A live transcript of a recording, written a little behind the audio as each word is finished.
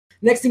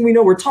Next thing we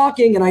know, we're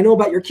talking and I know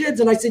about your kids.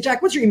 And I say,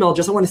 Jack, what's your email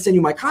address? I want to send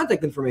you my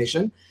contact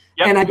information.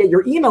 Yep. And I get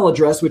your email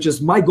address, which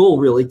is my goal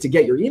really, to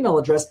get your email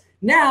address.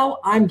 Now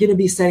I'm going to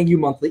be sending you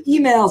monthly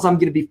emails. I'm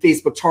going to be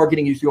Facebook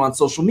targeting you through on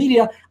social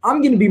media.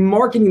 I'm going to be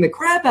marketing the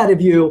crap out of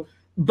you.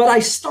 But I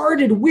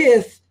started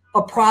with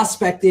a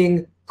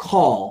prospecting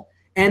call.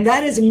 And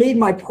that has made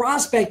my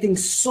prospecting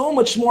so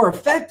much more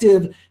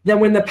effective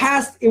than when in the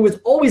past it was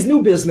always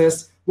new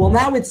business. Well,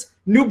 now it's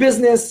new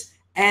business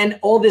and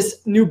all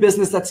this new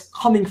business that's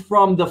coming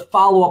from the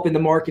follow-up and the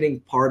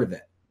marketing part of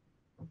it.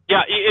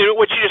 Yeah,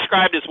 what you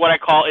described is what I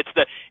call it's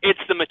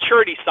the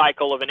maturity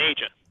cycle of an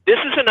agent. This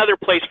is another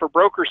place for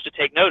brokers to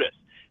take notice.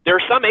 There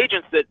are some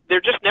agents that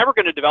they're just never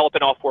going to develop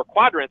in all four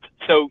quadrants,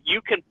 so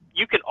you can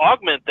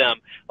augment them.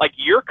 Like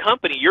your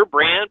company, your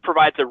brand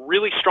provides a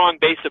really strong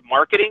base of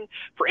marketing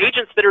for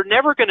agents that are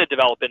never going to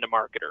develop into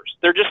marketers.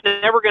 They're just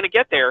never going to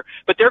get there,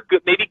 but they're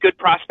good, maybe good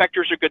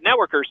prospectors or good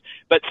networkers.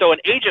 But so an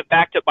agent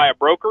backed up by a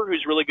broker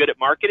who's really good at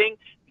marketing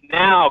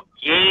now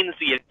gains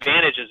the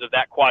advantages of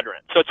that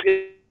quadrant. So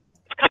it's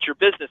cut your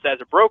business as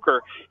a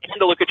broker and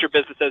to look at your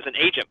business as an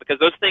agent, because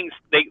those things,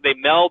 they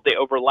meld, they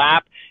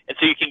overlap, and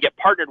so you can get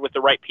partnered with the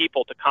right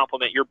people to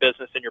complement your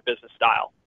business and your business style.